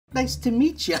Nice to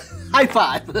meet you. High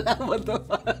five. What the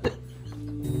fuck?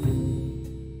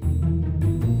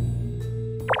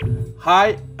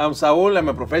 Hi, I'm Saúl. I'm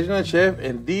a professional chef,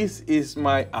 and this is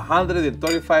my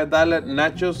 $135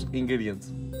 nachos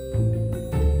ingredients.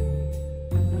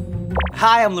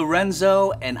 Hi, I'm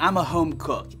Lorenzo, and I'm a home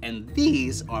cook, and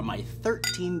these are my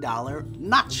 $13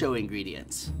 nacho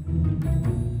ingredients.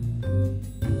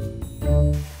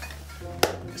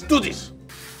 Let's do this.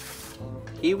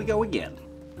 Here we go again.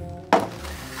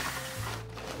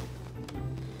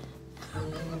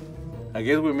 I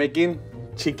guess we're making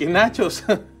chicken nachos.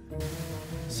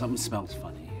 Something smells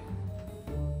funny.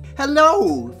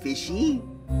 Hello, fishy.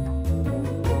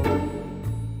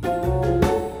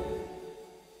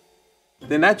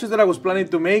 The nachos that I was planning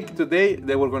to make today,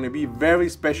 they were going to be very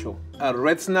special. A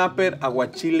red snapper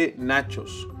aguachile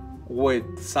nachos with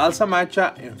salsa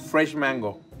macha and fresh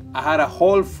mango. I had a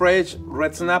whole fresh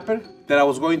red snapper that I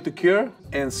was going to cure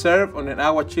and serve on an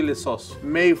aguachile sauce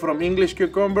made from English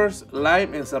cucumbers,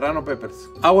 lime, and serrano peppers.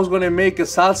 I was going to make a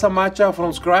salsa macha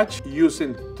from scratch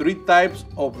using 3 types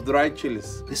of dried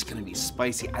chilies. This is gonna be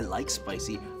spicy. I like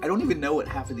spicy. I don't even know what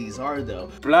half of these are though.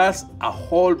 Plus a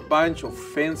whole bunch of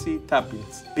fancy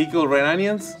toppings. Pickled red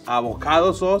onions,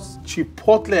 avocado sauce,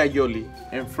 chipotle aioli,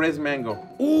 and fresh mango.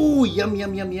 Ooh, yum,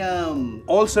 yum, yum, yum.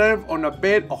 All served on a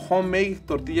bed of homemade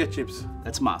tortilla chips.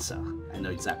 That's masa. I know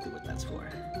exactly what that's for.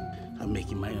 I'm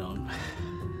making my own.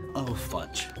 Oh,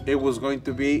 fudge. It was going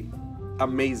to be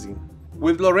amazing.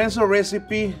 With Lorenzo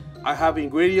recipe, I have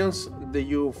ingredients that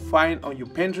you find on your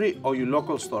pantry or your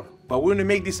local store. But we're gonna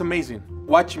make this amazing.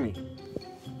 Watch me.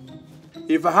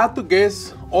 If I had to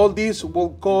guess, all these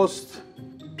will cost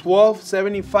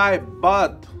 $12.75,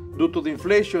 but due to the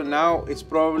inflation now, it's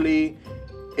probably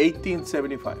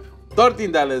 $18.75.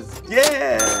 $13,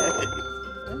 yeah!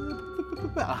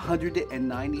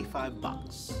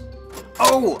 $195.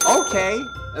 Oh, okay.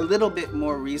 A little bit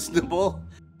more reasonable.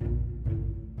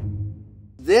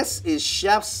 This is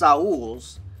Chef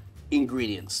Saúl's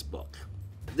ingredients book.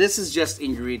 This is just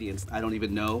ingredients. I don't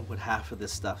even know what half of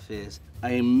this stuff is.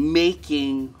 I am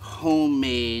making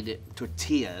homemade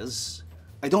tortillas.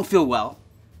 I don't feel well.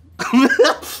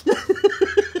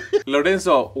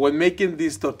 Lorenzo, when making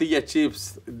these tortilla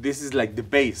chips, this is like the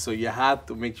base, so you have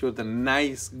to make sure the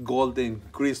nice golden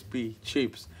crispy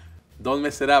chips. Don't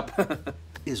mess it up.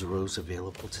 Is Rose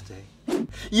available today?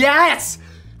 Yes!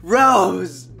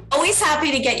 Rose! Always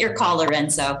happy to get your call,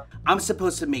 Lorenzo. I'm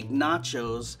supposed to make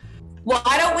nachos.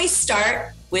 Why don't we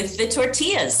start with the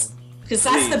tortillas? Because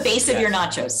that's the base of your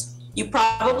nachos. You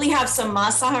probably have some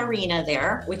masa harina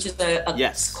there, which is a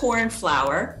corn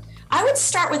flour. I would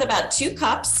start with about 2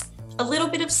 cups, a little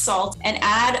bit of salt, and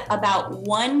add about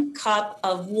 1 cup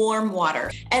of warm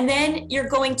water. And then you're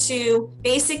going to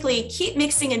basically keep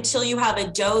mixing until you have a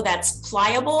dough that's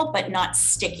pliable but not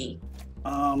sticky.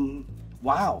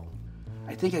 Wow.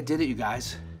 I think I did it, you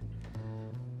guys.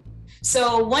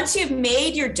 So once you've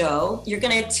made your dough, you're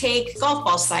gonna take golf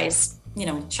ball size,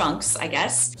 chunks, I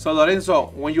guess. So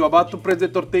Lorenzo, when you're about to press the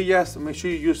tortillas, make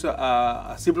sure you use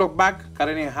a Ziploc bag, cut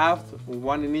it in half,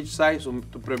 1 in each side,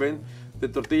 to prevent the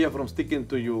tortilla from sticking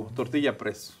to your tortilla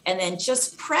press. And then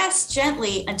just press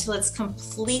gently until it's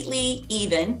completely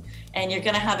even, and you're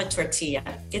gonna have a tortilla.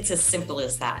 It's as simple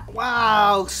as that.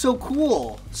 Wow, so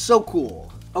cool, so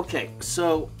cool. Okay,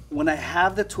 so when I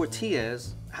have the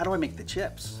tortillas, how do I make the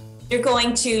chips? You're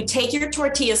going to take your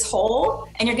tortillas whole,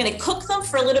 and you're gonna cook them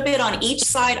for a little bit on each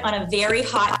side on a very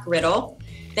hot griddle.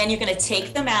 Then you're gonna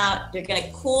take them out, you're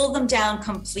gonna cool them down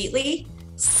completely,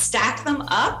 stack them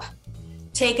up,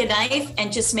 take a knife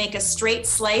and just make a straight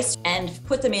slice and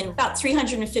put them in about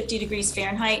 350 degrees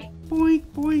Fahrenheit. Boink,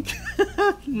 boink.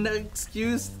 No,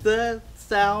 excuse the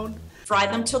sound. Fry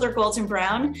them till they're golden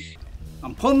brown.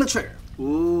 I'm pulling the trigger.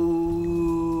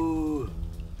 Ooh.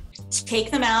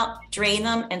 Take them out, drain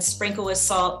them, and sprinkle with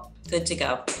salt. Good to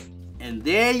go. And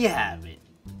there you have it.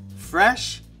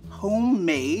 Fresh,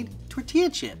 homemade tortilla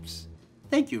chips.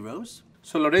 Thank you, Rose.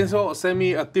 So Lorenzo sent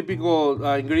me a typical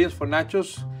ingredients for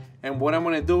nachos. And what I'm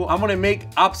gonna do, I'm gonna make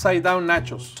upside down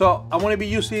nachos. So I'm gonna be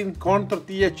using corn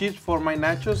tortilla chips for my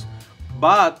nachos,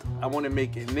 but I wanna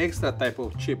make an extra type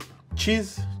of chip,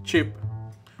 cheese chip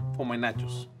for my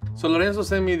nachos. So Lorenzo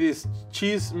sent me this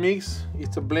cheese mix.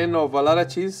 It's a blend of a lot of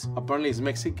cheese. Apparently it's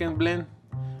Mexican blend.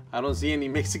 I don't see any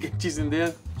Mexican cheese in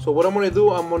there. So what I'm gonna do,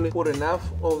 I'm gonna put enough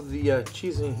of the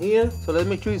cheese in here. So let's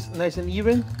make sure it's nice and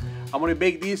even. I'm gonna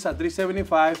bake this at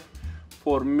 375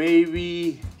 for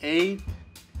maybe 8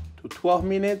 to 12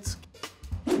 minutes.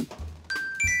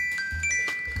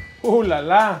 Ooh la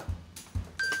la.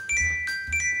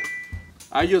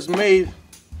 I just made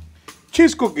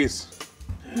cheese cookies.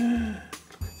 Look at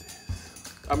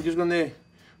I'm just gonna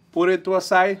put it to a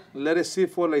side, let it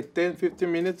sit for like 10-15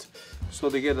 minutes so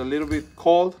they get a little bit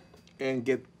cold and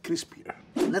get crispier.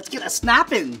 Let's get a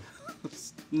snapping.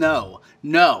 No.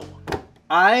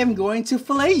 I am going to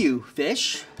fillet you,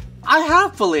 fish. I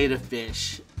have filleted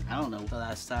fish. I don't know the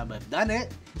last time I've done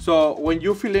it. So when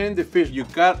you fillet the fish, you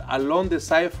cut along the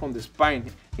side from the spine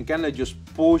and kind of just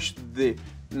push the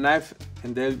knife,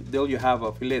 and there you have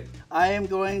a fillet. I am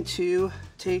going to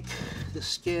take the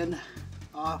skin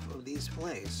off of these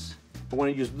fillets. When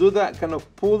you just do that, kind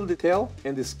of pull the tail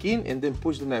and the skin and then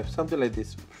push the knife, something like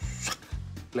this,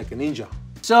 like a ninja.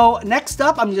 So next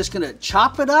up, I'm just gonna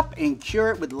chop it up and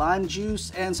cure it with lime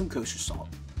juice and some kosher salt.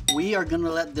 We are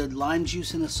gonna let the lime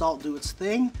juice and the salt do its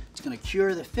thing. It's gonna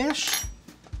cure the fish.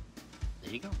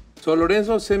 There you go. So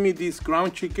Lorenzo sent me this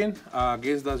ground chicken. I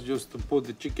guess that's just to put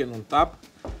the chicken on top.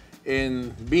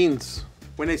 And beans.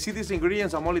 When I see these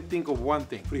ingredients, I'm only think of one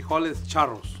thing: frijoles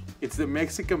charros. It's the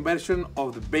Mexican version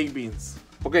of the baked beans.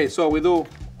 Okay, so we do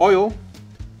oil,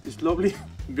 this lovely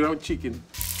ground chicken.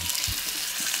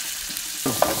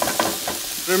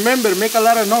 Remember, make a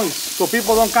lot of noise so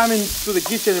people don't come into the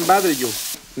kitchen and bother you.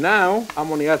 Now, I'm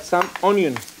gonna add some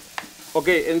onion.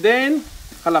 Okay, and then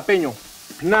jalapeno.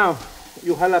 Now,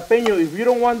 your jalapeno, if you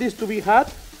don't want this to be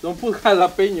hot, don't put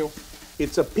jalapeno.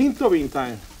 It's a pinto bean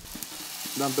time.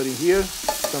 Dump it in here,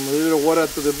 some little water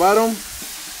to the bottom.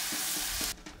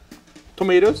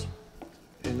 Tomatoes.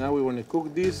 And now we want to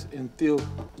cook this until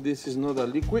this is not a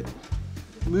liquid.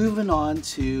 Moving on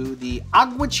to the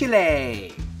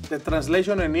aguachile. The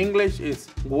translation in English is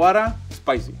guara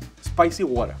spicy. Spicy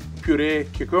water. Puree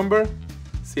cucumber,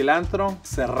 cilantro,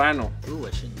 serrano. Ooh,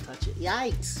 I shouldn't touch it.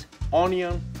 Yikes.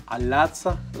 Onion,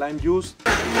 alatza, lime juice.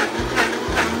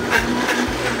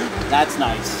 That's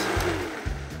nice.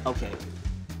 Okay.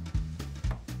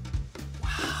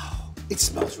 Wow. It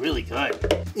smells really good.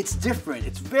 It's different.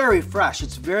 It's very fresh.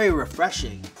 It's very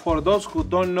refreshing. For those who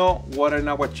don't know what an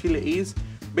aguachile is,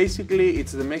 basically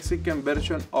it's the Mexican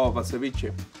version of a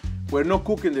ceviche. We're not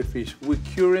cooking the fish, we're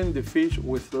curing the fish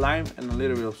with lime and a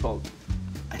little bit of salt.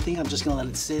 I think I'm just gonna let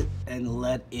it sit and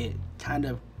let it kind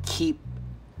of keep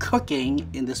cooking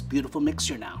in this beautiful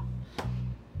mixture now.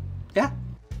 Yeah.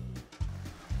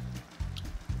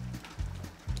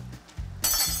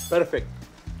 Perfect.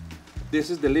 This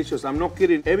is delicious. I'm not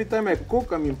kidding. Every time I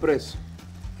cook, I'm impressed.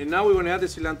 And now we're gonna add the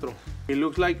cilantro. It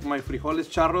looks like my frijoles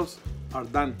charros are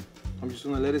done. I'm just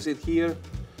gonna let it sit here.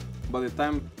 By the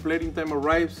time plating time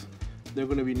arrives, they're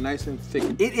gonna be nice and thick.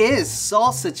 It is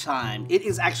salsa time. It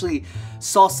is actually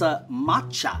salsa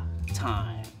matcha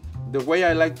time. The way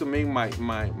I like to make my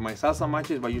salsa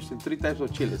matcha is by using 3 types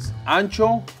of chiles.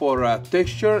 Ancho for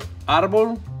texture,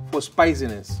 árbol for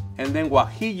spiciness, and then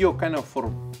guajillo kind of for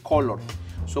color.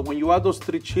 So when you add those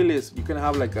 3 chiles, you can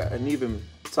have like an even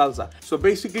salsa. So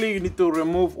basically you need to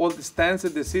remove all the stands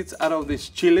and the seeds out of these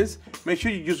chiles. Make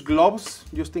sure you use gloves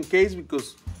just in case,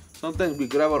 because sometimes we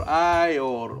grab our eye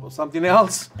or something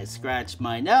else. I scratch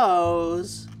my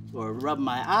nose or rub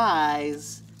my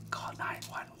eyes. Call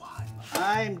 911.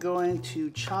 I'm going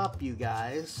to chop you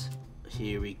guys.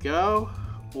 Here we go.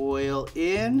 Oil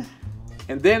in.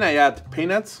 And then I add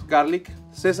peanuts, garlic,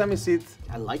 sesame seeds.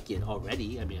 I like it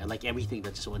already. I mean, I like everything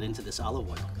that just went into this olive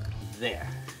oil. There.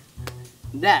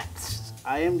 Next,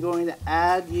 I am going to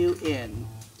add you in.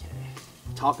 Okay.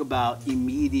 Talk about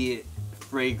immediate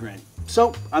fragrant.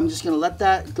 So I'm just gonna let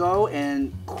that go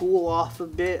and cool off a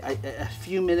bit, a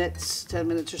few minutes, 10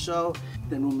 minutes or so,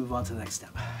 then we'll move on to the next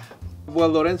step. Well,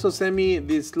 Lorenzo sent me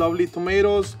these lovely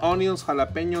tomatoes, onions,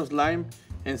 jalapenos, lime,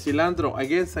 and cilantro. I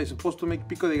guess I'm supposed to make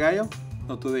pico de gallo?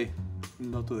 Not today,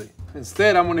 not today.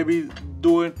 Instead, I'm gonna be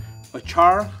doing a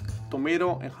char,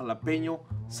 tomato, and jalapeno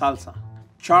salsa.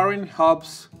 Charring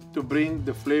helps to bring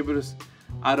the flavors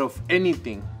out of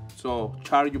anything. So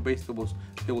char your vegetables,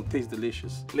 they will taste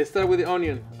delicious. Let's start with the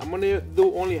onion. I'm gonna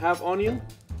do only half onion.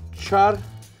 Char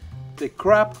the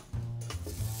crap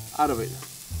out of it.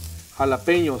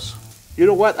 Jalapenos. You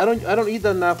know what? I don't eat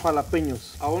enough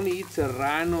jalapenos. I only eat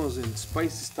serranos and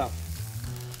spicy stuff.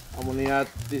 I'm gonna add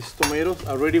these tomatoes.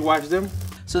 I already washed them.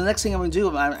 So the next thing I'm gonna do,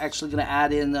 I'm actually gonna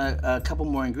add in a couple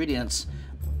more ingredients.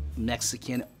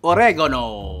 Mexican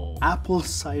oregano. Apple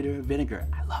cider vinegar.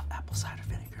 I love apple cider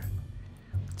vinegar.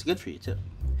 It's good for you too.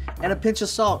 And a pinch of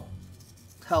salt.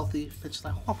 Healthy, pinch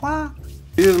of salt.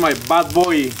 This is my bad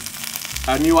boy,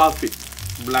 a new outfit.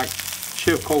 Black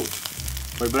chef coat.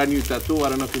 My brand new tattoo. I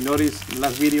don't know if you noticed in the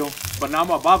last video, but now I'm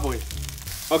a bad boy.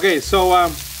 Okay, so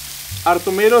our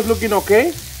tomatoes looking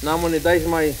okay. Now I'm gonna dice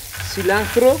my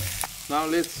cilantro. Now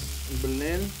let's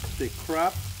blend the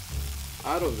crap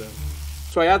out of them.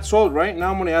 So I add salt, right?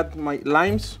 Now I'm gonna add my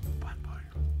limes.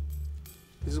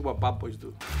 This is what bad boys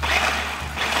do.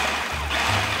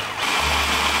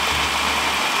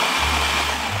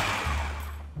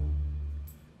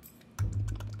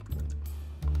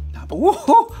 Woo,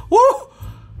 woo.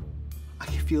 I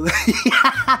can feel it.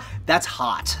 That's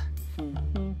hot.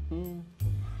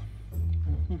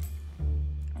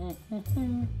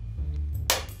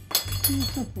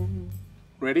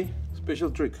 Ready? Special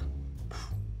trick.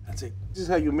 That's it. This is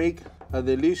how you make a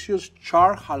delicious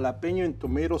char jalapeno and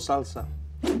tomato salsa.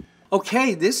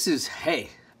 Okay, hey,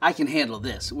 I can handle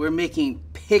this. We're making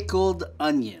pickled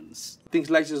onions. Thin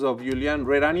slices of julienne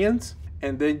red onions,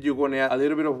 and then you're gonna add a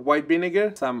little bit of white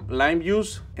vinegar, some lime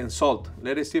juice, and salt.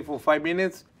 Let it sit for 5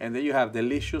 minutes, and then you have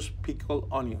delicious pickled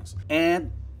onions.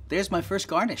 And there's my first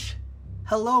garnish.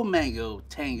 Hello, mango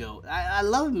tango. I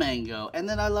love mango, and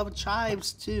then I love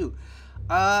chives too.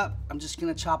 I'm just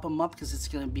gonna chop them up because it's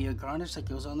gonna be a garnish that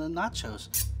goes on the nachos.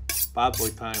 Bad boy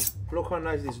time. Look how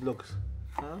nice this looks.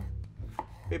 Huh?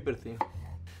 Paper thin.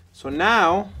 So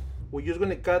now, we're just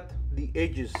gonna cut the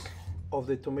edges of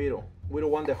the tomato. We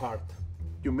don't want the heart.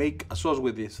 You make a sauce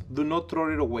with this. Do not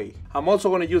throw it away. I'm also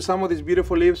gonna use some of these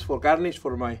beautiful leaves for garnish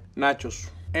for my nachos.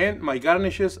 And my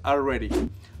garnishes are ready.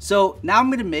 So now I'm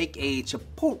gonna make a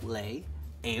chipotle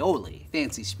aioli.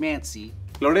 Fancy schmancy.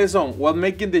 Lorenzo, while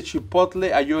making the chipotle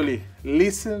aioli,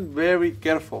 listen very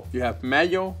careful. You have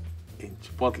mayo and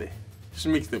chipotle. Just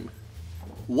mix them.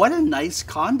 What a nice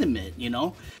condiment, you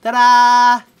know?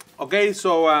 Ta-da! Okay,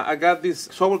 so I got this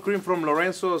sour cream from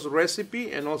Lorenzo's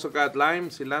recipe and also got lime,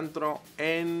 cilantro,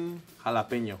 and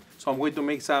jalapeno. So I'm going to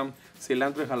make some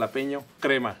cilantro and jalapeno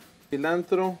crema.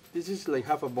 Cilantro, this is like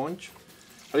half a bunch.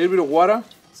 A little bit of water,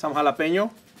 some jalapeno.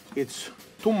 It's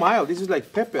too mild, this is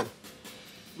like pepper.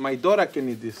 My daughter can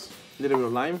eat this. A little bit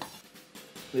of lime,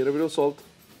 a little bit of salt,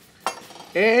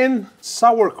 and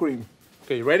sour cream.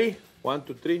 Okay, ready? 1,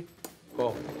 2, 3,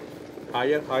 go.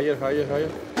 Higher, higher, higher,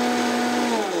 higher.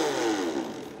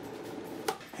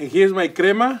 And here's my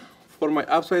crema for my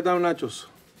upside down nachos.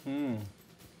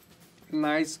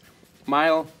 Nice,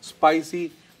 mild,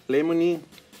 spicy, lemony.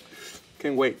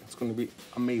 Can't wait, it's gonna be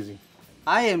amazing.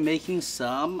 I am making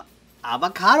some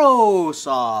avocado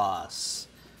sauce.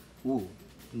 Ooh,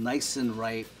 nice and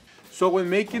ripe. So when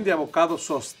making the avocado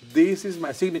sauce, this is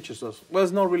my signature sauce. Well,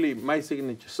 it's not really my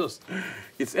signature sauce.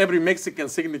 It's every Mexican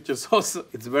signature sauce.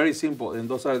 It's very simple, and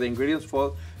those are the ingredients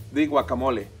for the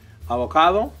guacamole.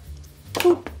 Avocado,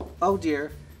 oh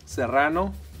dear,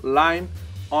 serrano, lime,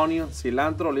 onion,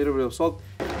 cilantro, a little bit of salt.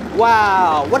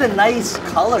 Wow, what a nice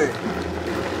color.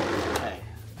 Okay.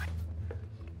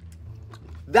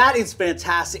 That is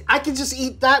fantastic. I can just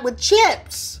eat that with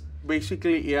chips.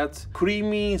 Basically, it adds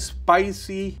creamy,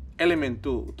 spicy element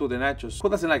to the nachos. Who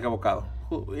doesn't like avocado?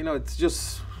 You know, it's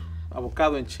just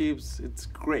avocado and chips. It's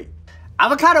great.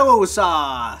 Avocado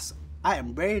sauce. I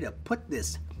am ready to put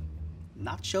this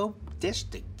nacho dish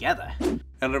together.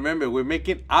 And remember, we're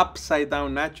making upside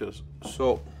down nachos.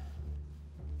 So,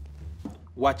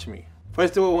 watch me.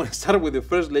 First of all, I want to start with the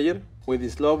first layer with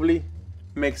this lovely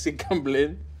Mexican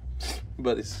blend.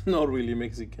 But it's not really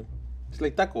Mexican. It's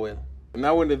like Taco Bell.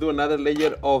 Now we're gonna do another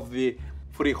layer of the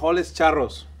frijoles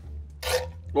charros.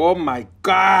 Oh my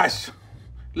gosh!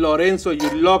 Lorenzo, you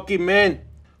lucky man.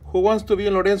 Who wants to be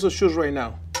in Lorenzo's shoes right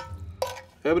now?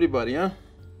 Everybody, huh?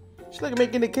 It's like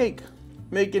making a cake.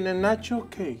 Making a nacho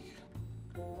cake.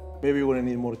 Maybe we're gonna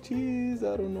need more cheese,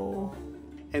 I don't know.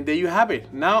 And there you have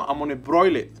it. Now I'm gonna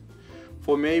broil it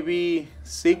for maybe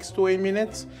 6 to 8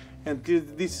 minutes until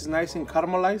this is nice and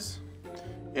caramelized.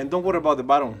 And don't worry about the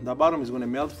bottom. The bottom is gonna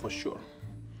melt for sure.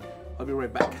 I'll be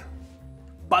right back.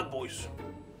 Bad boys.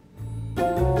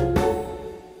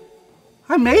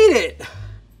 I made it.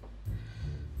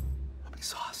 I'm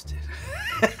exhausted.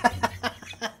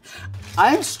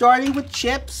 I'm starting with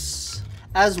chips,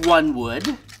 as one would.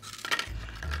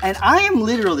 And I am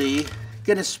literally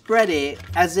gonna spread it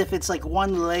as if it's like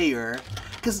one layer.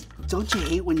 Because don't you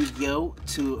hate when you go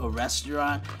to a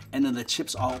restaurant and then the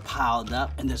chips all piled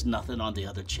up and there's nothing on the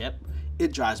other chip?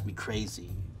 It drives me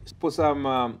crazy. Put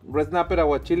some red snapper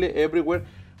aguachile everywhere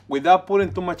without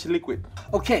putting too much liquid.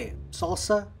 Okay,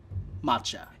 salsa,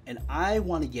 matcha. And I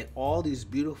want to get all these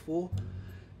beautiful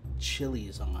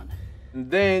chilies on.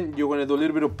 And then you're gonna do a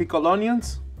little bit of pickled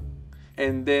onions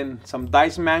and then some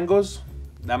diced mangoes.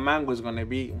 That mango is gonna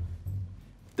be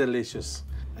delicious.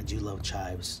 I do love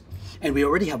chives. And we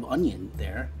already have onion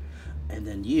there. And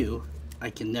then I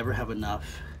can never have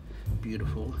enough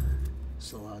beautiful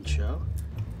cilantro.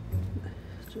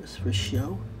 Just for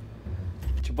show.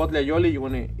 Chipotle aioli, you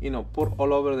wanna, pour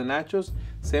all over the nachos.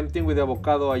 Same thing with the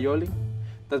avocado aioli.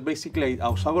 That's basically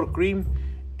our sour cream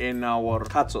in our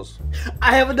hot sauce.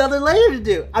 I have another layer to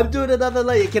do. I'm doing another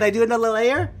layer. Can I do another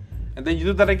layer? And then you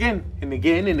do that again and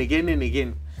again and again and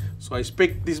again. So I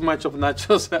expect this much of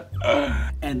nachos.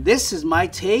 And this is my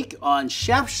take on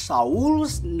Chef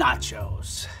Saúl's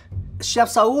nachos. Chef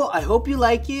Saúl, I hope you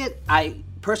like it. I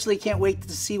personally can't wait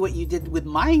to see what you did with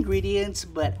my ingredients,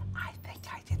 but I think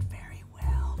I did very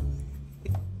well.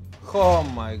 Oh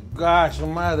my gosh,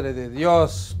 madre de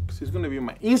Dios. This is gonna be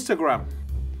my Instagram.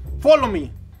 Follow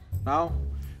me. Now,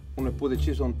 I'm gonna put the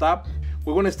chips on top.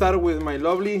 We're gonna start with my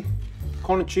lovely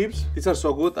corn chips. These are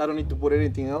so good, I don't need to put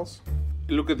anything else.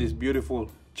 Look at these beautiful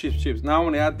chips. Now I'm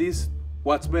gonna add this.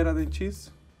 What's better than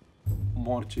cheese?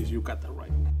 More cheese, you got that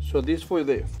right. So this for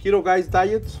the keto guys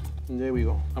diet. And there we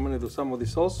go. I'm gonna do some of the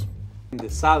sauce and the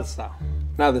salsa.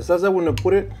 Now the salsa, we're gonna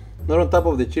put it not on top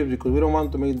of the chips because we don't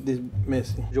want to make this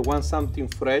messy. You want something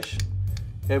fresh.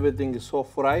 Everything is so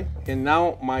fried. And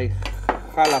now my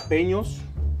jalapenos.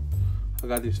 I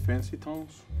got these fancy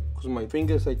tongs because my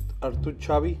fingers are too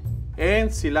chubby. And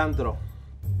cilantro.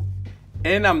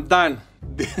 And I'm done.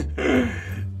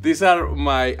 These are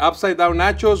my upside down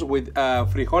nachos with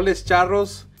frijoles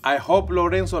charros. I hope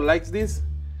Lorenzo likes this,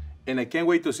 and I can't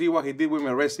wait to see what he did with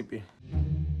my recipe.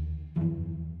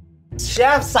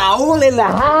 Chef Saúl in the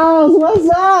house. What's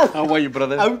up? How are you,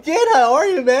 brother? I'm good. How are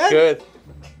you, man? Good.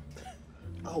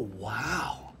 Oh,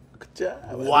 wow. Good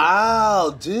job.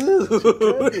 Wow, dude.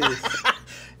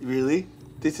 Really?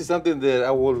 This is something that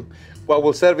I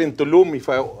will serve in Tulum if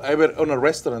I ever own a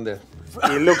restaurant there.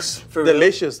 It looks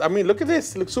delicious. Real? I mean, look at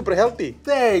this. It looks super healthy.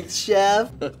 Thanks, chef.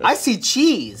 I see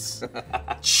cheese.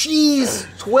 Cheese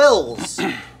twills.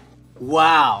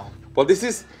 Wow. Well, this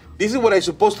is what I'm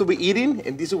supposed to be eating,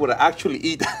 and this is what I actually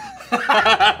eat.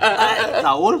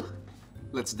 Saúl,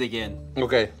 let's dig in.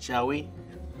 Okay. Shall we?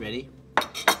 Ready?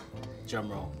 Drum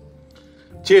roll.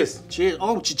 Cheers. Cheers.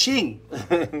 Oh, cha-ching.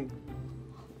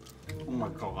 Oh my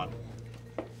God.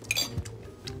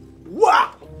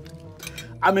 Wow.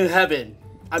 I'm in heaven.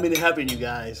 I'm in heaven, you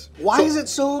guys. Why is it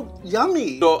so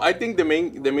yummy? So I think the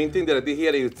main thing that I did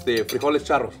here is the frijoles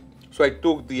charros. So I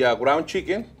took the ground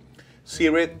chicken,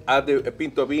 sear it, add the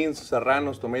pinto beans,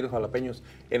 serranos, tomatoes, jalapenos,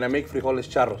 and I make frijoles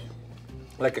charros,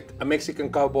 like a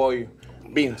Mexican cowboy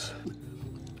beans.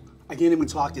 I can't even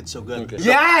talk, it's so good. Okay.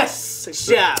 Yes,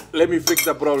 chef. Let me fix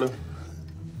the problem.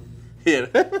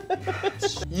 Here.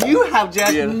 You have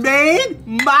just made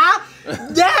my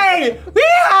day.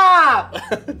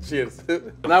 Yeehaw! Cheers.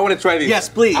 Now I want to try this. Yes,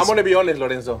 please. I'm going to be honest,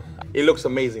 Lorenzo. It looks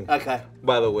amazing. Okay.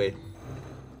 By the way.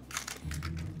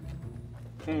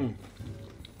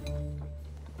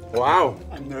 Wow.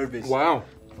 I'm nervous. Wow.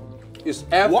 It's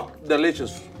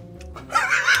delicious.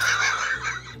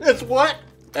 It's what?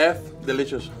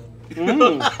 Delicious.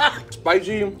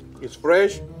 Spicy. It's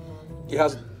fresh. It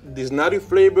has this nutty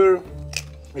flavor.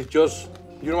 It's just,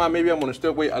 you know what, maybe I'm gonna stay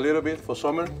away a little bit for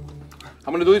summer.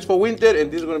 I'm gonna do this for winter,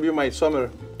 and this is gonna be my summer.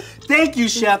 Thank you,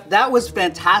 chef. That was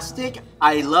fantastic.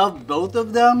 I love both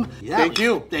of them. Yeah. Thank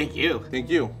you. Thank you. Thank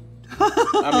you.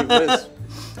 I'm impressed.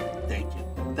 Thank you.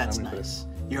 That's nice.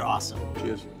 You're awesome.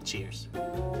 Cheers. Cheers.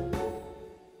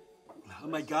 Oh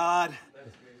my God.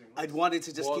 I'd wanted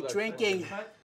to just keep drinking.